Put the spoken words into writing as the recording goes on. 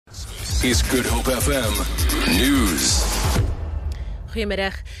is Good Hope FM News.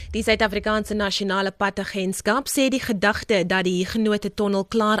 Goeiemiddag. Die Suid Afrikaanse Nasionale Padagentskap sê die gedagte dat die Huguenote tonnel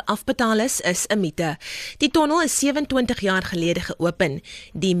klaar afbetaal is 'n mite. Die tonnel is 27 jaar gelede geopen.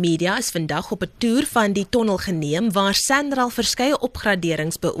 Die media is vandag op 'n toer van die tonnel geneem waar SANRAL verskeie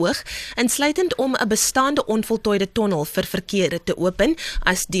opgraderings beoog, insluitend om 'n bestaande onvoltooide tonnel vir verkeer te open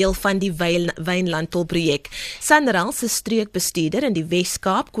as deel van die Wynlandtolprojek. SANRAL se streekbestuurder in die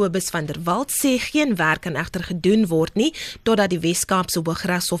Wes-Kaap, Kobus van der Walt, sê geen werk kan egter gedoen word nie totdat die Wes-Kaap se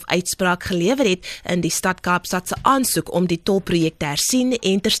Hooggeregshof uitspraak gelewer het in die stad Kaapstad se aansoek om die tolprojek te hersien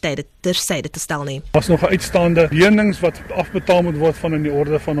en tersyde te stel nie. Daar's nog uitstaande lenings wat afbetaal moet word van in die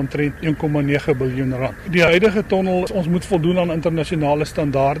orde van omtrent 1,9 biljoen rand. Die huidige tonnel, ons moet voldoen aan internasionale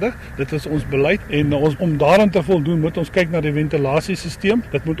standaarde. Dit is ons beleid en om daaraan te voldoen moet ons kyk na die ventilasiesisteem.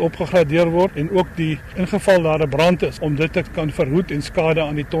 Dit moet opgegradeer word en ook die ingeval daar 'n brand is om dit te kan verhoed en skade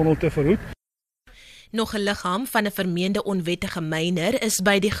aan die tonnel te verhoed. Nog 'n liggaam van 'n vermeende onwettige myner is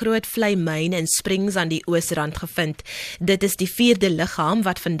by die Groot Vlei myn in Springs aan die Oosrand gevind. Dit is die 4de liggaam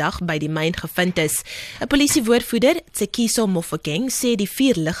wat vandag by die myn gevind is. 'n Polisiewoordvoerder, Tsekiso Mofokeng, sê die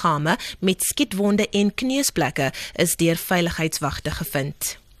 4 liggame met skietwonde en kneusplekke is deur veiligheidswagte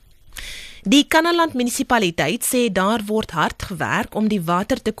gevind. Die Kannaland munisipaliteit sê daar word hard gewerk om die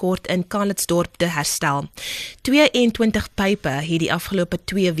watertekort in Calitzdorp te herstel. 22 pype het die afgelope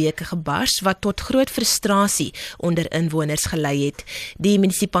 2 weke gebars wat tot groot frustrasie onder inwoners gelei het. Die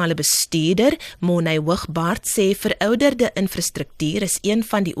munisipale bestuurder, Monay Hoogbaard, sê verouderde infrastruktuur is een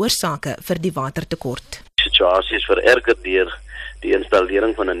van die oorsake vir die watertekort. Die situasie is vererger deur die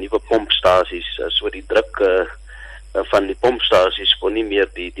installering van 'n nuwe pompstasies, so die druk van die pompstasies kon nie meer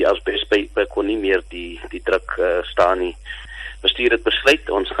die asbespype kon nie meer die druk staan nie. Bestuur het besluit,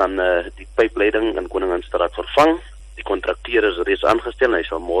 ons gaan die pypleiding in Koninginstraat vervang. Die kontrakteur is reeds aangestel en hy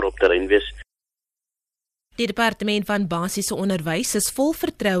sal môre op terrein wees. Die departement van basiese onderwys is vol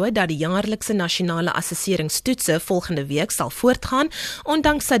vertroue dat die jaarlikse nasionale assesseringstoetse volgende week sal voortgaan,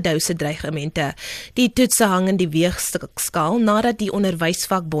 ondanks SADU se dreigemente. Die toetse hang in die weegskaal nadat die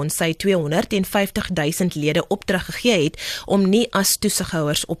onderwysvakbond sy 250 000 lede opdrag gegee het om nie as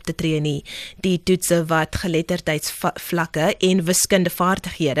toesighouers op te tree nie. Die toetse wat geletterdheidsvlakke en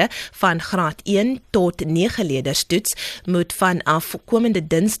wiskundevaardighede van graad 1 tot 9 leerders toets, moet vanaf komende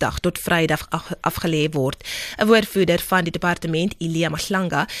Dinsdag tot Vrydag afgelê word. 'n Woordvoerder van die departement, Ilia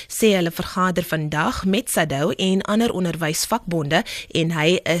Mahlanga, sê hulle vergader vandag met SADU en ander onderwysvakbonde en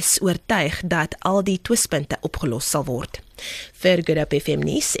hy is oortuig dat al die twispunte opgelos sal word. Vir Good Hope FM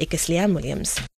nuus, ek is Liam Williams.